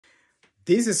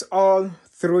This is all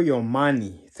through your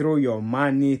money, through your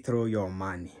money, through your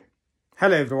money.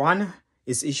 Hello everyone,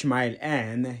 it's Ishmael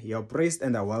and your priest,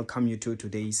 and I welcome you to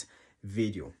today's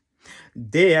video.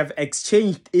 They have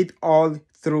exchanged it all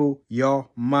through your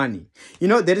money. You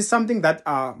know, there is something that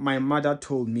my mother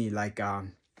told me, like,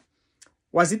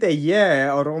 was it a year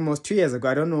or almost 2 years ago?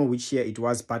 I don't know which year it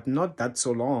was, but not that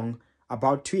so long,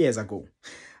 about 2 years ago.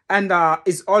 And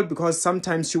it's all because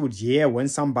sometimes you would hear when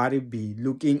somebody be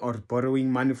looking or borrowing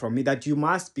money from me that you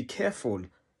must be careful.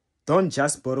 Don't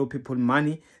just borrow people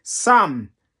money. Some,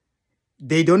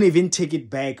 they don't even take it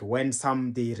back when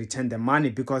they return the money,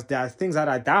 because there are things that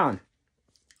are done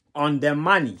on their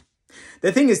money.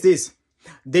 The thing is this,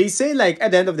 they say, like,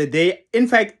 at the end of the day, in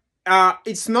fact,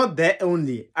 it's not there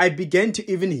only. I began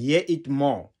to even hear it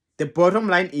more. The bottom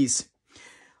line is,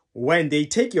 when they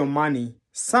take your money,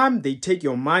 they take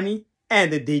your money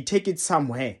and they take it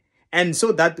somewhere. And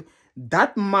so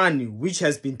that money which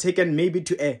has been taken maybe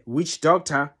to a witch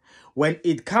doctor, when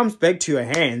it comes back to your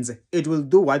hands, it will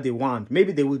do what they want.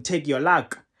 Maybe they will take your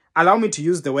luck. Allow me to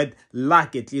use the word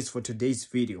luck, at least for today's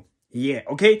video. Yeah,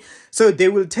 okay? So they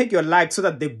will take your luck so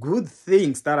that the good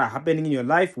things that are happening in your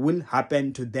life will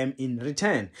happen to them in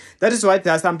return. That is why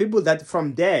there are some people that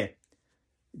from there,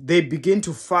 they begin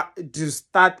to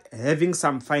start having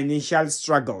some financial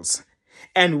struggles.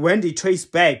 And when they trace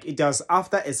back, it was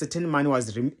after a certain money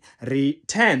was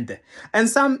returned. And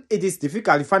some, it is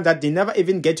difficult. You find that they never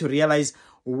even get to realize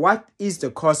what is the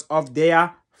cause of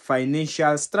their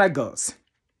financial struggles.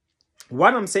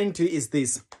 What I'm saying to you is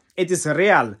this. It is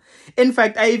real. In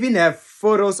fact, I even have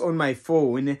photos on my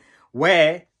phone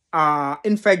where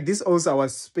in fact, this also, I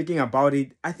was speaking about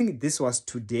it, I think this was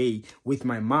today with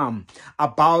my mom,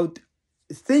 about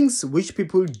things which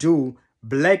people do,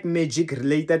 black magic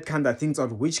related kind of things or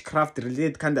witchcraft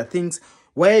related kind of things,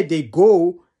 where they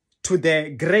go to their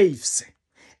graves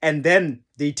and then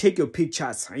they take your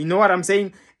pictures. You know what I'm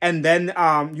saying? And then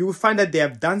you find that they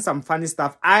have done some funny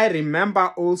stuff. I remember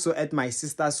also at my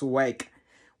sister's work,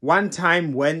 one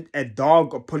time when a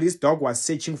police dog was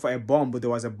searching for a bomb, but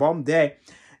there was a bomb there.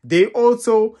 They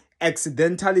also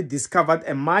accidentally discovered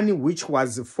a money which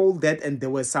was folded, and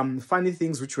there were some funny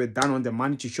things which were done on the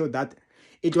money to show that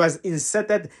it was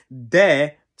inserted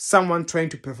there, someone trying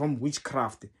to perform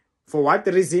witchcraft. For what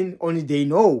reason, only they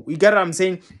know. You get what I'm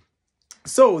saying?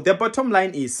 So the bottom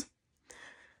line is,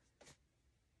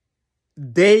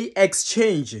 they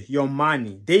exchange your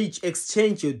money. They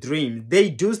exchange your dream. They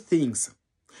do things.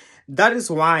 That is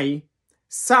why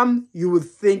some, you would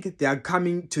think they are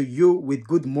coming to you with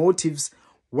good motives,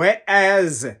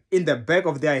 whereas in the back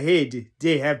of their head,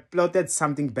 they have plotted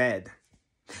something bad.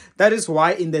 That is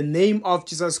why, in the name of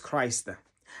Jesus Christ,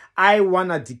 I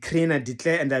want to decree and I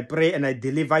declare and I pray and I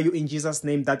deliver you in Jesus'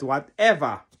 name, that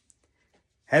whatever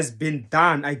has been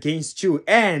done against you,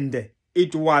 and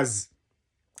it was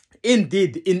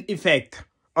indeed in effect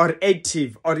or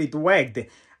active, or it worked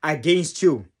against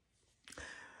you,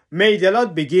 may the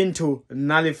Lord begin to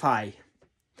nullify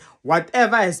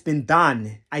whatever has been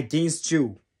done against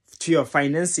you, to your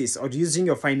finances or using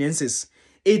your finances.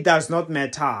 It does not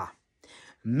matter.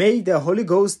 May the Holy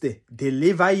Ghost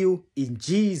deliver you in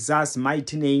Jesus'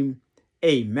 mighty name.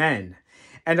 Amen.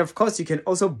 And of course, you can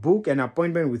also book an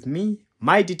appointment with me.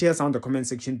 My details are on the comment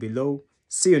section below.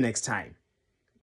 See you next time.